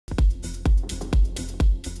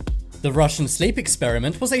The Russian sleep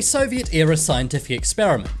experiment was a Soviet-era scientific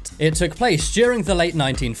experiment. It took place during the late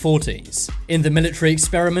 1940s. In the military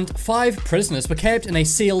experiment, 5 prisoners were kept in a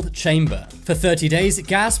sealed chamber. For 30 days,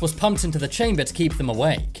 gas was pumped into the chamber to keep them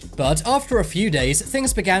awake. But after a few days,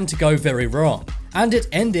 things began to go very wrong. And it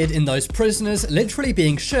ended in those prisoners literally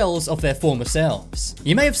being shells of their former selves.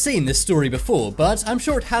 You may have seen this story before, but I'm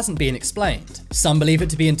sure it hasn't been explained. Some believe it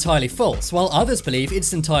to be entirely false, while others believe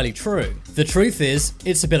it's entirely true. The truth is,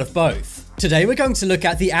 it's a bit of both. Today we're going to look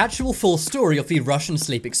at the actual full story of the Russian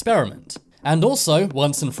sleep experiment. And also,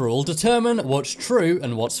 once and for all, determine what's true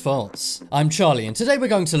and what's false. I'm Charlie, and today we're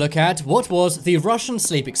going to look at what was the Russian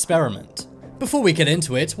sleep experiment. Before we get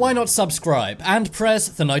into it, why not subscribe and press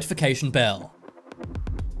the notification bell?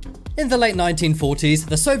 In the late 1940s,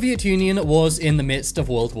 the Soviet Union was in the midst of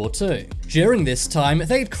World War II. During this time,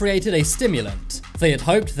 they'd created a stimulant. They had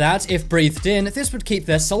hoped that, if breathed in, this would keep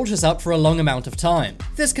their soldiers up for a long amount of time.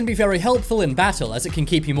 This can be very helpful in battle as it can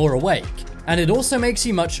keep you more awake, and it also makes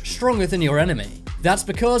you much stronger than your enemy. That's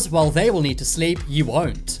because, while they will need to sleep, you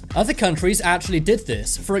won't. Other countries actually did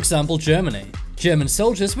this, for example Germany. German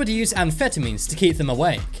soldiers would use amphetamines to keep them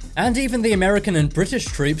awake, and even the American and British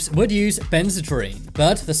troops would use benzodrine,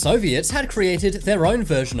 but the Soviets had created their own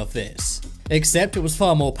version of this. Except it was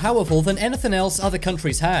far more powerful than anything else other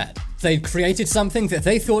countries had. They'd created something that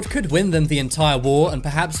they thought could win them the entire war and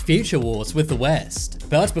perhaps future wars with the West.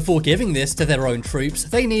 But before giving this to their own troops,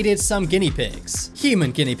 they needed some guinea pigs.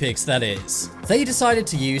 Human guinea pigs, that is. They decided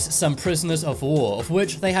to use some prisoners of war, of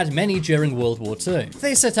which they had many during World War II.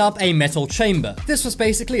 They set up a metal chamber. This was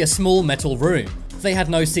basically a small metal room. They had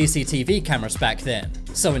no CCTV cameras back then.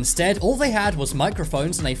 So instead, all they had was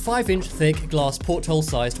microphones and a 5-inch thick glass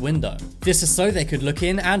porthole-sized window. This is so they could look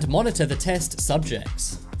in and monitor the test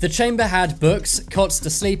subjects. The chamber had books, cots to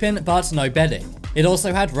sleep in, but no bedding. It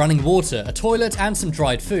also had running water, a toilet, and some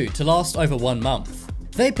dried food to last over 1 month.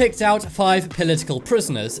 They picked out 5 political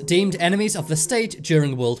prisoners deemed enemies of the state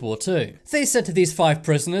during World War II. They said to these 5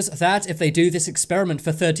 prisoners that if they do this experiment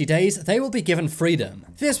for 30 days, they will be given freedom.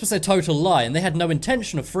 This was a total lie and they had no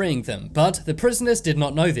intention of freeing them, but the prisoners did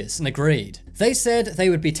not know this and agreed. They said they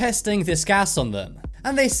would be testing this gas on them,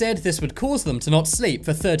 and they said this would cause them to not sleep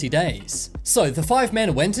for 30 days. So the 5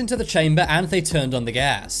 men went into the chamber and they turned on the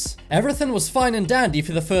gas. Everything was fine and dandy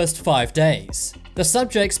for the first 5 days. The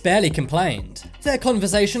subjects barely complained. Their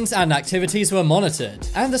conversations and activities were monitored,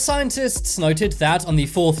 and the scientists noted that on the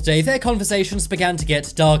 4th day their conversations began to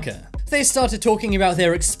get darker. They started talking about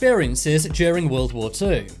their experiences during World War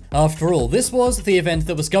II. After all, this was the event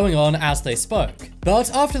that was going on as they spoke.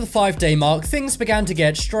 But after the 5-day mark, things began to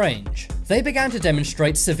get strange. They began to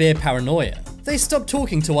demonstrate severe paranoia. They stopped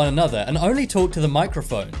talking to one another and only talked to the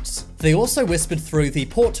microphones. They also whispered through the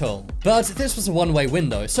porthole, but this was a one-way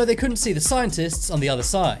window, so they couldn't see the scientists on the other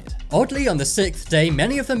side. Oddly, on the 6th day,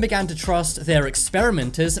 many of them began to trust their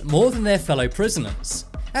experimenters more than their fellow prisoners.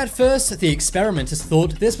 At first, the experimenters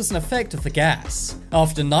thought this was an effect of the gas.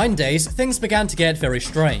 After 9 days, things began to get very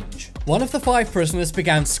strange. One of the 5 prisoners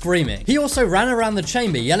began screaming. He also ran around the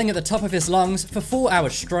chamber yelling at the top of his lungs for 4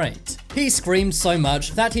 hours straight. He screamed so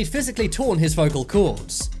much that he'd physically torn his vocal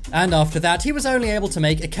cords. And after that, he was only able to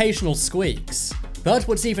make occasional squeaks. But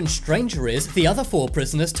what's even stranger is, the other 4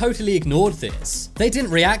 prisoners totally ignored this. They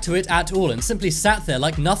didn't react to it at all and simply sat there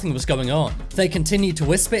like nothing was going on. They continued to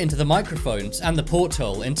whisper into the microphones and the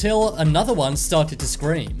porthole until another one started to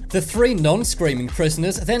scream. The 3 non-screaming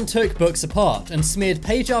prisoners then took books apart and smeared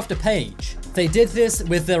page after page. They did this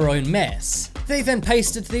with their own mess. They then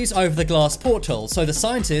pasted these over the glass porthole so the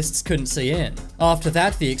scientists couldn't see in. After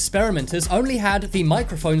that, the experimenters only had the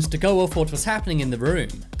microphones to go off what was happening in the room.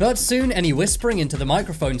 But soon any whispering into the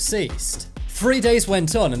microphone ceased. 3 days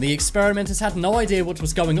went on and the experimenters had no idea what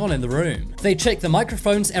was going on in the room. They checked the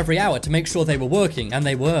microphones every hour to make sure they were working, and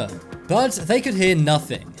they were. But they could hear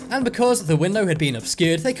nothing. And because the window had been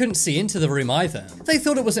obscured, they couldn't see into the room either. They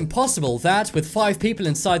thought it was impossible that, with 5 people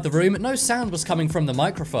inside the room, no sound was coming from the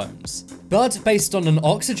microphones. But based on an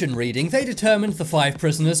oxygen reading, they determined the 5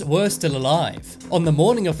 prisoners were still alive. On the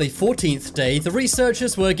morning of the 14th day, the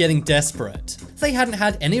researchers were getting desperate. They hadn't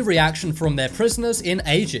had any reaction from their prisoners in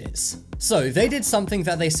ages. So they did something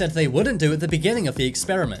that they said they wouldn't do at the beginning of the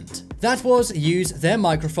experiment. That was use their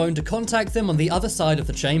microphone to contact them on the other side of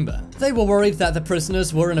the chamber. They were worried that the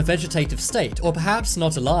prisoners were in a vegetative state or perhaps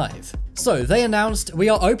not alive. So they announced, "We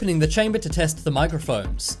are opening the chamber to test the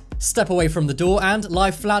microphones. Step away from the door and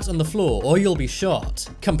lie flat on the floor or you'll be shot.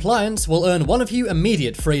 Compliance will earn one of you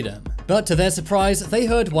immediate freedom." But to their surprise, they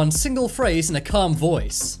heard one single phrase in a calm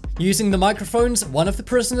voice. Using the microphones, one of the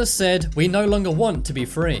prisoners said, "We no longer want to be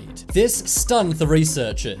freed." This stunned the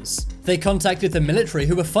researchers. They contacted the military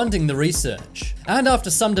who were funding the research. And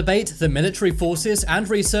after some debate, the military forces and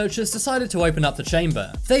researchers decided to open up the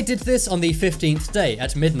chamber. They did this on the 15th day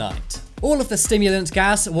at midnight. All of the stimulant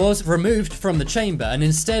gas was removed from the chamber and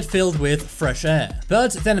instead filled with fresh air.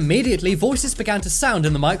 But then immediately voices began to sound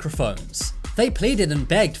in the microphones. They pleaded and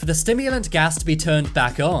begged for the stimulant gas to be turned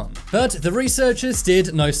back on. But the researchers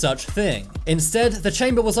did no such thing. Instead, the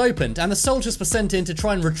chamber was opened and the soldiers were sent in to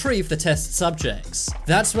try and retrieve the test subjects.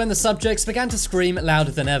 That's when the subjects began to scream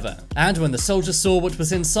louder than ever. And when the soldiers saw what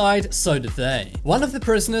was inside, so did they. One of the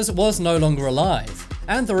prisoners was no longer alive,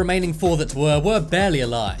 and the remaining 4 that were barely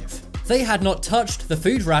alive. They had not touched the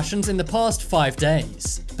food rations in the past 5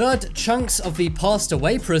 days. But chunks of the passed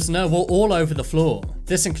away prisoner were all over the floor.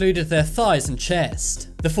 This included their thighs and chest.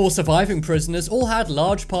 The 4 surviving prisoners all had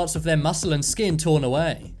large parts of their muscle and skin torn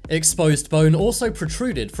away. Exposed bone also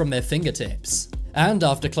protruded from their fingertips. And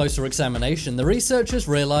after closer examination, the researchers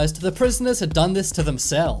realized the prisoners had done this to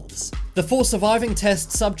themselves. The 4 surviving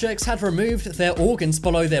test subjects had removed their organs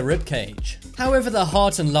below their ribcage. However, their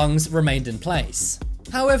heart and lungs remained in place.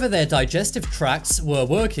 However, their digestive tracts were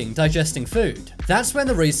working, digesting food. That's when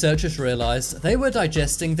the researchers realized they were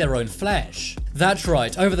digesting their own flesh. That's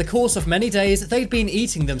right, over the course of many days, they'd been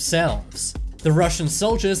eating themselves. The Russian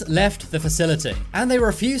soldiers left the facility, and they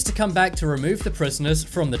refused to come back to remove the prisoners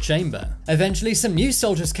from the chamber. Eventually, some new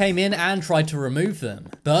soldiers came in and tried to remove them,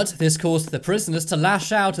 but this caused the prisoners to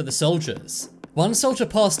lash out at the soldiers. One soldier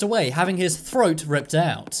passed away, having his throat ripped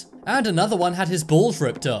out, and another one had his balls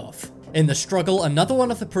ripped off. In the struggle, another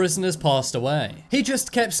one of the prisoners passed away. He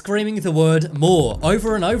just kept screaming the word "more"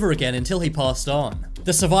 over and over again until he passed on.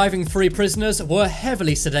 The surviving 3 prisoners were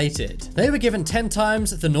heavily sedated. They were given 10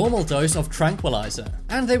 times the normal dose of tranquilizer,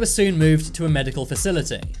 and they were soon moved to a medical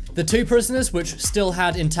facility. The 2 prisoners, which still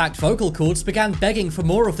had intact vocal cords, began begging for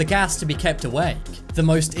more of the gas to be kept awake. The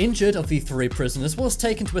most injured of the 3 prisoners was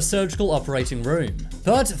taken to a surgical operating room.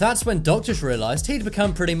 But that's when doctors realized he'd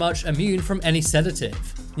become pretty much immune from any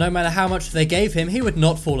sedative. No matter how much they gave him, he would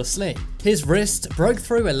not fall asleep. His wrist broke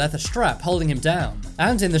through a leather strap holding him down,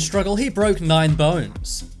 and in the struggle he broke 9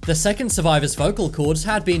 bones. The second survivor's vocal cords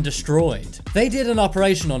had been destroyed. They did an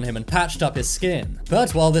operation on him and patched up his skin.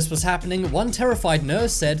 But while this was happening, one terrified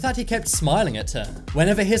nurse said that he kept smiling at her.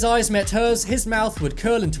 Whenever his eyes met hers, his mouth would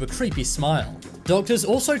curl into a creepy smile. Doctors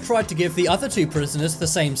also tried to give the other 2 prisoners the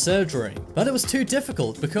same surgery, but it was too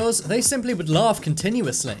difficult because they simply would laugh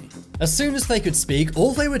continuously. As soon as they could speak,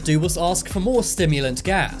 all they would do was ask for more stimulant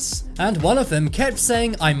gas, and one of them kept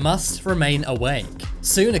saying, "I must remain awake."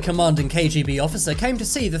 Soon a commanding KGB officer came to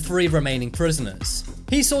see the 3 remaining prisoners.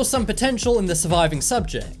 He saw some potential in the surviving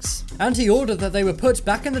subjects, and he ordered that they were put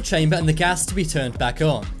back in the chamber and the gas to be turned back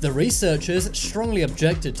on. The researchers strongly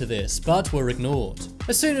objected to this, but were ignored.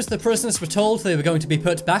 As soon as the prisoners were told they were going to be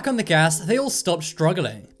put back on the gas, they all stopped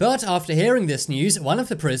struggling. But after hearing this news, one of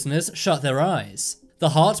the prisoners shut their eyes. The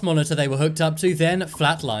heart monitor they were hooked up to then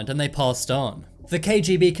flatlined and they passed on. The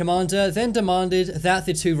KGB commander then demanded that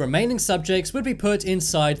the 2 remaining subjects would be put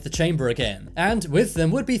inside the chamber again, and with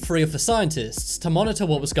them would be 3 of the scientists to monitor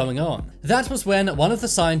what was going on. That was when one of the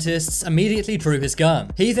scientists immediately drew his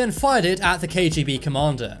gun. He then fired it at the KGB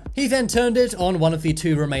commander. He then turned it on one of the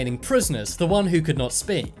 2 remaining prisoners, the one who could not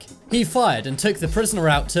speak. He fired and took the prisoner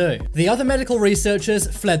out too. The other medical researchers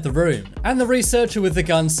fled the room, and the researcher with the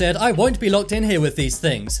gun said, "I won't be locked in here with these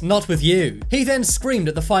things, not with you." He then screamed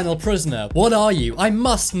at the final prisoner, "What are you? I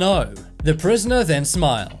must know." The prisoner then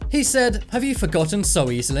smiled. He said, "Have you forgotten so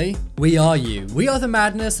easily? We are you. We are the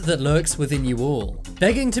madness that lurks within you all,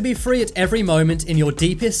 begging to be free at every moment in your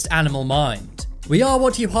deepest animal mind. We are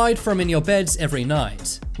what you hide from in your beds every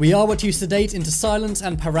night. We are what you sedate into silence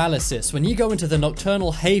and paralysis when you go into the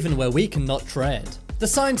nocturnal haven where we cannot tread." The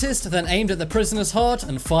scientist then aimed at the prisoner's heart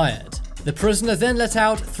and fired. The prisoner then let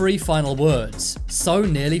out 3 final words, "So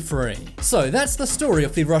nearly free." So that's the story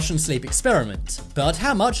of the Russian sleep experiment. But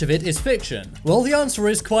how much of it is fiction? Well, the answer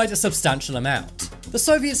is quite a substantial amount. The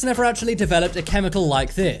Soviets never actually developed a chemical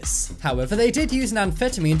like this. However, they did use an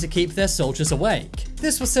amphetamine to keep their soldiers awake.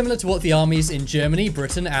 This was similar to what the armies in Germany,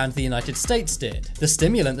 Britain, and the United States did. The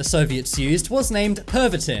stimulant the Soviets used was named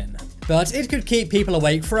Pervitin, but it could keep people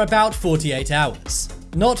awake for about 48 hours,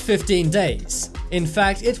 not 15 days. In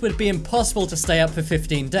fact, it would be impossible to stay up for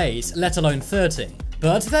 15 days, let alone 30.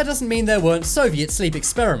 But that doesn't mean there weren't Soviet sleep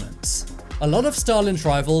experiments. A lot of Stalin's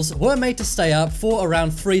rivals were made to stay up for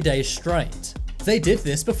around 3 days straight. They did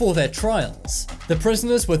this before their trials. The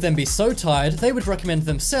prisoners would then be so tired they would recommend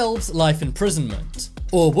themselves life imprisonment.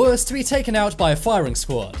 or worse, to be taken out by a firing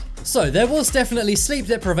squad. So there was definitely sleep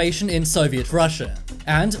deprivation in Soviet Russia,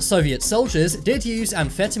 and Soviet soldiers did use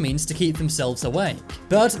amphetamines to keep themselves awake.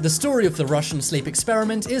 But the story of the Russian sleep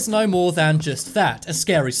experiment is no more than just that, a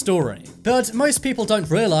scary story. But most people don't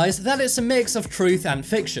realize that it's a mix of truth and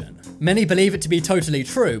fiction. Many believe it to be totally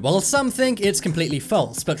true, while some think it's completely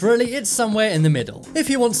false, but really it's somewhere in the middle. If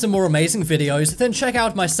you want some more amazing videos, then check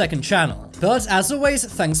out my second channel. But as always,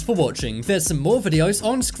 thanks for watching. There's some more videos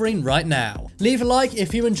on screen right now. Leave a like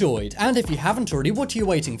if you enjoyed, and if you haven't already, what are you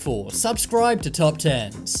waiting for? Subscribe to Top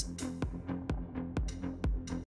 10s.